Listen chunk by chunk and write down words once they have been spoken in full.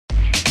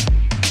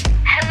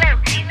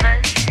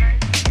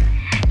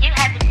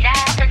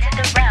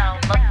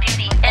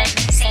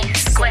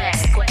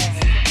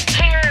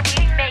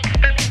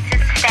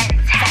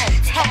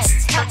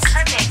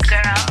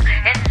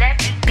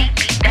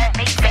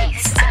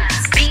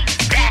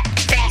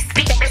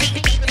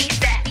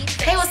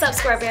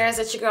Hair Bears,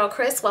 it's your girl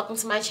Chris. Welcome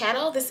to my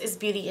channel. This is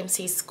Beauty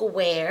MC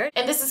Squared,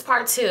 and this is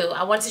part 2.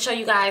 I want to show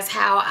you guys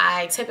how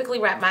I typically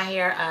wrap my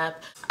hair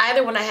up,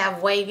 either when I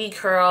have wavy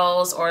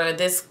curls or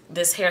this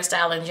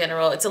hairstyle in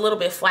general. It's a little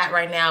bit flat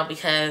right now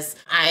because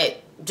I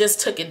just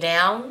took it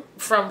down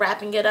from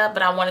wrapping it up,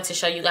 but I wanted to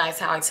show you guys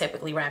how I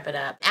typically wrap it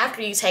up.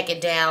 After you take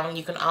it down,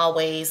 you can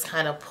always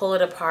kind of pull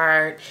it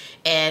apart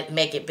and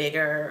make it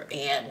bigger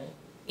and,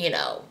 you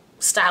know,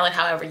 style it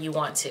however you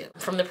want to.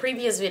 From the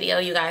previous video,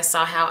 you guys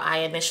saw how I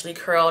initially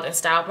curled and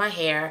styled my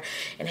hair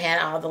and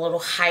had all the little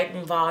height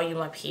and volume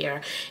up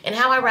here. And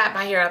how I wrap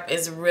my hair up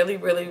is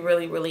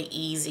really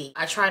easy.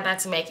 I try not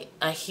to make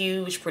a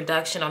huge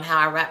production on how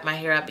I wrap my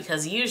hair up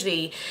because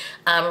usually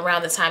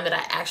around the time that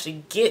I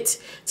actually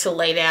get to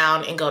lay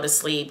down and go to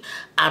sleep,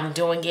 I'm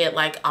doing it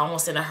like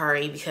almost in a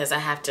hurry because I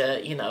have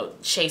to, you know,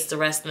 chase the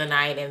rest of the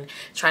night and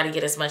try to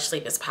get as much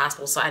sleep as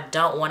possible. So I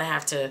don't want to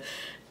have to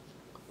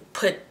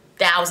put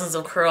thousands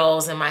of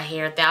curls in my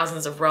hair,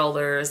 thousands of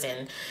rollers,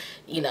 and,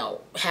 you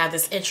know, have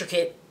this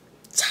intricate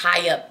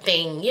tie-up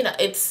thing. You know,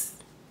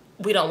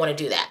 we don't want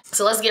to do that.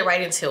 So let's get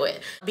right into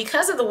it.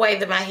 Because of the way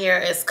that my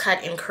hair is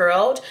cut and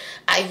curled,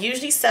 I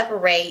usually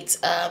separate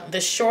the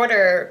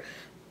shorter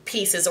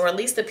pieces, or at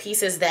least the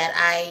pieces that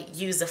I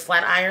use the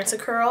flat iron to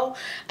curl.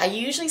 I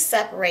usually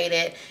separate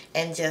it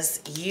and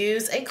just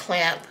use a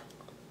clamp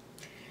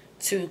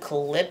to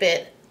clip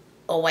it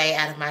away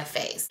out of my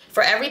face.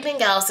 For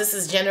everything else, this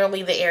is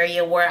generally the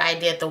area where I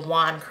did the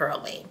wand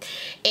curling.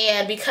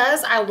 And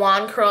because I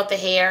wand curled the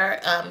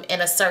hair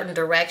in a certain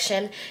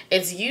direction,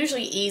 it's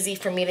usually easy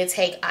for me to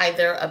take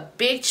either a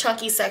big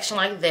chunky section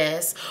like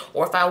this,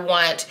 or if I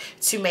want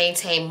to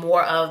maintain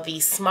more of the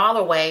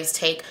smaller waves,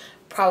 take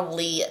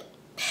probably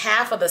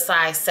half of the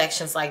size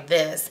sections like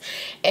this,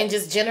 and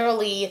just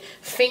generally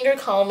finger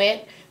comb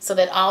it so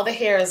that all the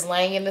hair is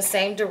laying in the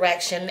same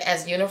direction,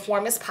 as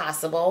uniform as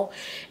possible,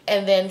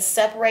 and then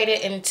separate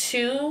it in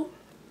 2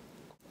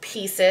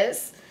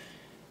 pieces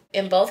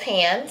in both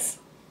hands.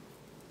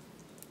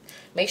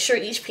 Make sure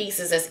each piece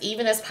is as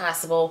even as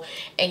possible,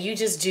 and you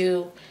just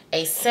do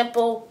a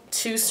simple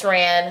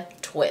 2-strand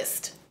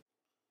twist.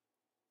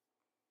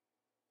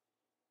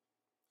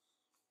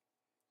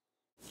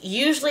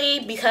 Usually,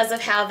 because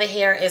of how the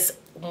hair is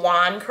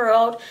wand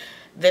curled,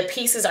 the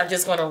pieces are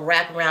just going to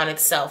wrap around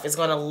itself. It's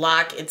going to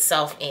lock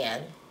itself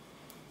in.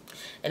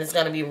 And it's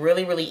going to be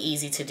really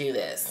easy to do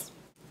this.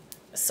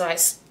 So I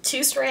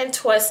 2-strand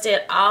twist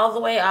it all the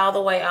way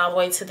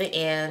to the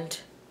end.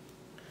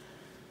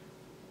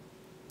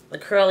 The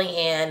curly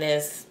end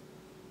is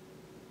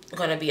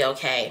going to be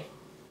okay.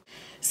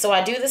 So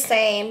I do the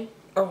same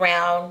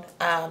around.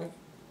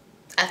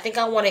 I think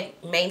I want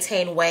to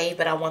maintain wave,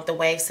 but I want the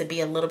waves to be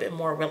a little bit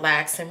more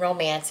relaxed and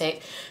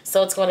romantic.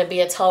 So it's going to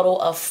be a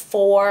total of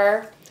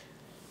 4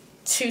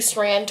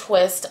 2-strand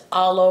twists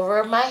all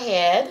over my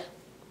head.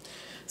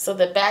 So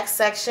the back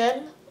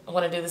section, I'm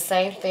going to do the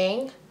same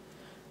thing.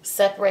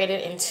 Separate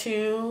it in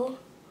 2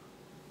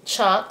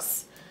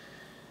 chunks.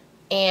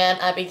 And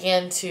I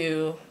begin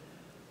to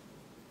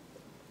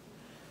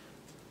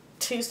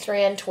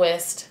 2-strand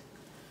twist.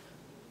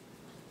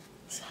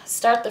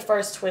 Start the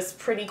first twist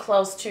pretty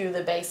close to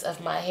the base of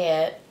my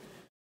head.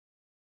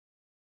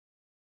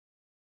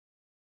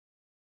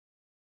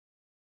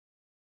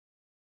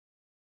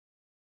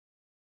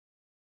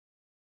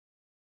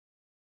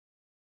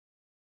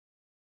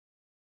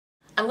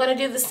 I'm going to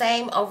do the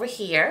same over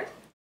here.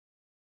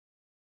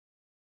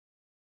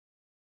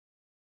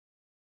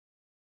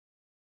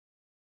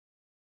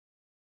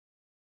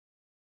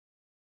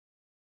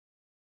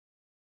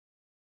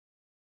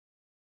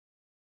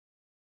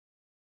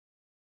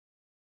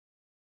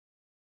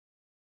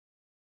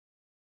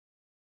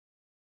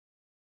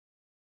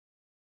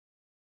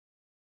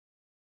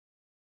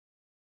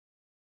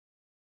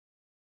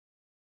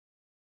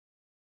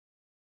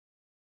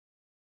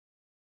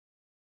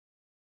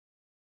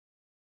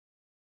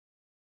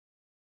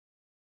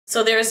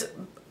 So there's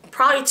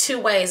probably 2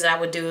 ways that I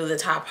would do the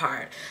top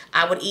part.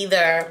 I would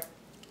either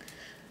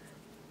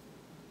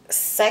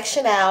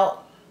section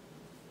out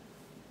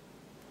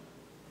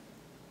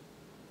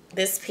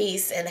this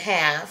piece in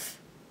half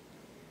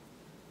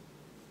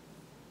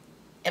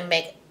and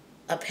make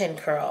a pin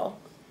curl,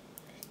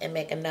 and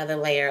make another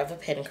layer of a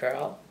pin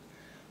curl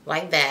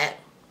like that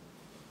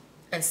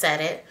and set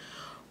it.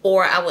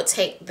 Or I would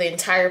take the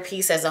entire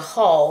piece as a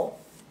whole,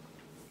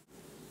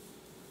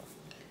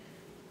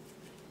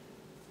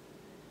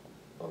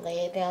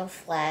 lay it down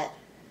flat,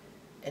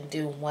 and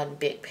do 1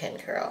 big pin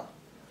curl.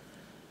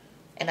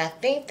 And I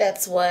think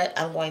that's what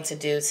I'm going to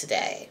do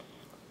today.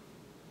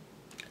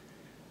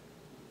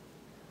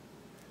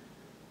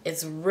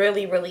 It's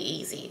really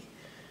easy.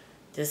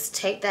 Just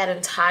take that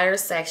entire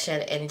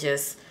section and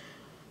just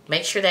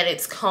make sure that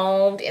it's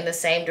combed in the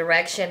same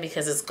direction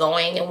because it's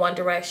going in one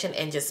direction,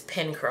 and just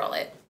pin curl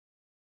it.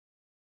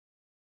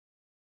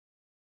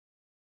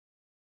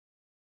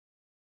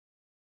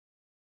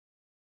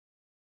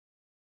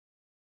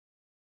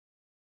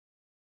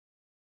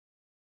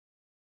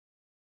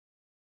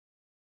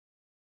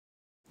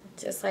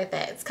 Just like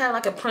that. It's kind of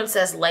like a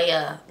Princess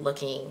Leia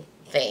looking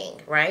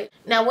thing, right?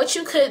 Now what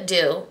you could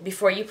do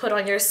before you put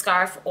on your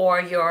scarf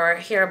or your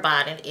hair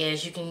bonnet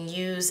is you can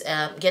use,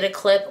 get a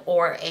clip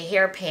or a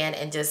hairpin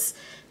and just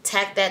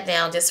tack that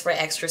down just for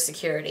extra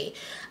security.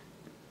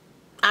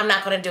 I'm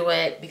not going to do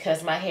it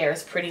because my hair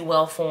is pretty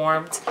well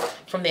formed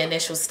from the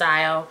initial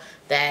style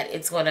that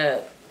it's going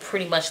to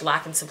pretty much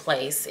lock into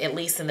place, at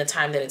least in the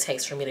time that it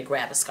takes for me to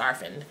grab a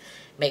scarf and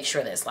make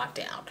sure that it's locked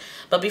down.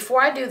 But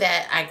before I do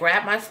that, I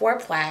grab my 4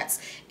 plaits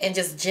and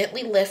just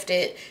gently lift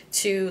it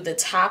to the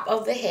top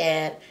of the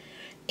head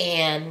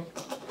and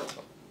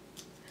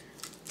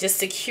just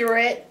secure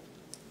it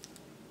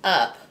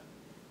up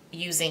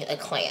using a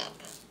clamp.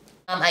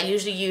 I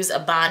usually use a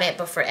bonnet,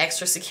 but for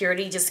extra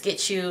security, just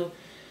get you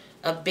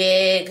a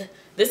big,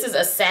 this is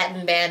a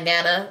satin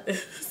bandana.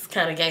 It's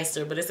kind of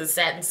gangster, but it's a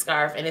satin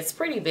scarf and it's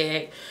pretty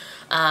big.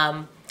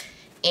 And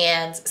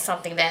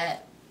something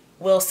that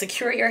will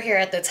secure your hair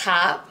at the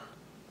top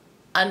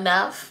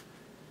enough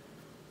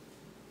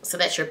so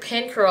that your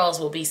pin curls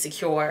will be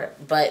secure,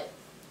 but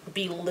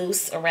be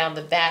loose around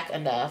the back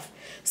enough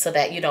so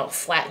that you don't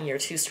flatten your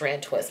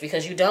 2-strand twist,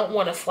 because you don't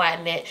want to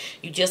flatten it.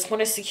 You just want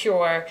to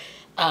secure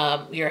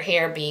your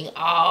hair being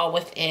all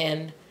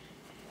within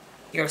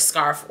your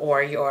scarf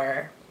or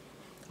your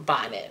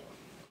bonnet.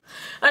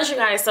 Alright, you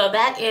guys, so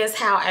that is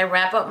how I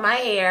wrap up my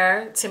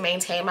hair to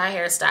maintain my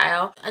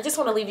hairstyle. I just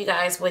want to leave you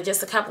guys with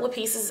just a couple of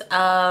pieces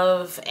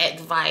of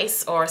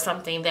advice or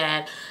something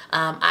that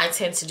I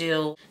tend to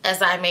do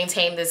as I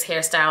maintain this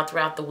hairstyle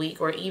throughout the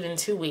week or even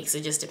 2 weeks.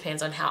 It just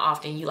depends on how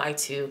often you like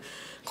to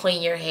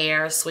clean your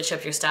hair, switch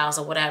up your styles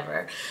or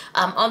whatever.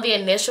 On the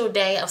initial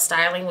day of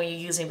styling, when you're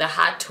using the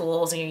hot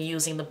tools and you're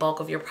using the bulk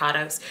of your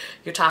products,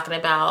 you're talking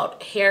about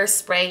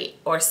hairspray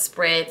or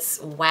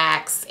spritz,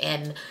 wax,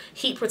 and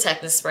heat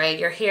protectant spray.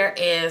 Your hair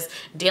is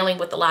dealing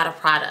with a lot of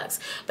products.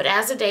 But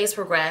as the days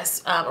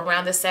progress,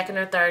 around the 2nd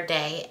or 3rd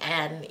day,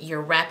 and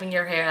you're wrapping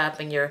your hair up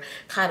and you're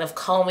kind of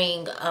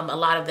combing a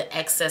lot of the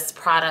excess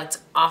product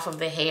off of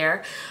the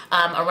hair,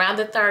 around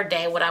the 3rd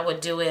day, what I would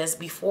do is,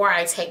 before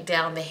I take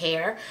down the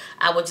hair,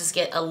 I would just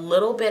get a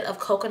little bit of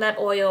coconut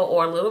oil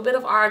or a little bit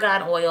of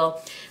argan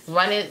oil,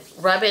 rub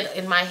it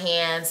in my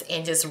hands,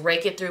 and just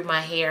rake it through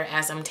my hair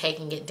as I'm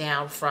taking it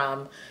down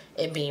from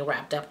it being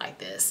wrapped up like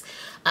this.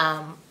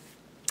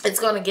 It's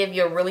going to give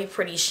you a really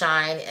pretty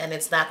shine, and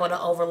it's not going to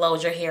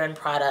overload your hair in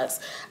products.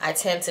 I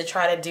tend to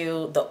try to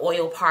do the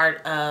oil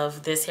part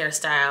of this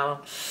hairstyle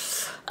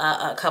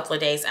a couple of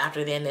days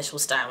after the initial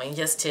styling,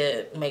 just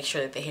to make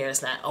sure that the hair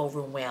is not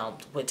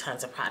overwhelmed with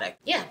tons of product.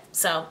 Yeah,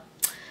 so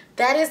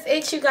that is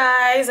it, you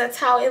guys. That's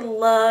how it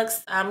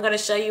looks. I'm going to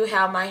show you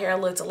how my hair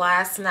looked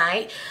last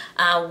night,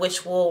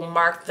 which will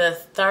mark the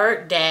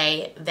 3rd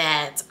day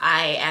that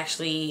I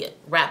actually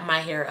wrapped my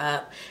hair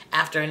up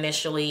after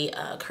initially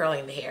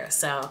curling the hair.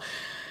 So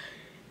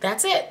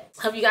that's it.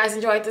 Hope you guys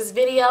enjoyed this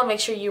video.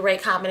 Make sure you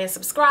rate, comment, and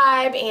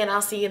subscribe, and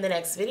I'll see you in the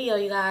next video,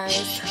 you guys.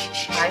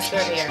 Bye,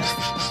 Spirit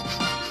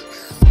Hair.